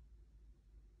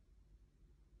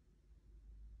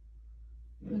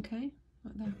 Okay,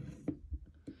 like that.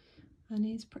 And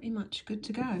he's pretty much good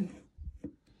to go.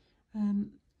 And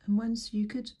once you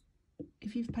could,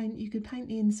 if you've painted, you could paint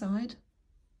the inside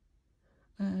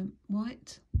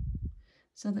white,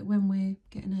 so that when we're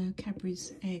getting our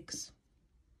Cadbury's eggs,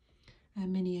 our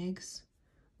mini eggs,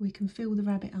 we can fill the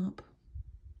rabbit up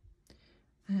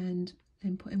and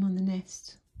then put him on the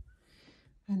nest,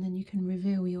 and then you can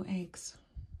reveal your eggs.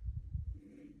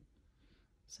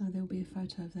 So there'll be a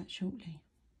photo of that shortly.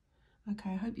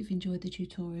 Okay, I hope you've enjoyed the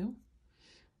tutorial,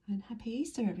 and happy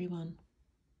Easter everyone.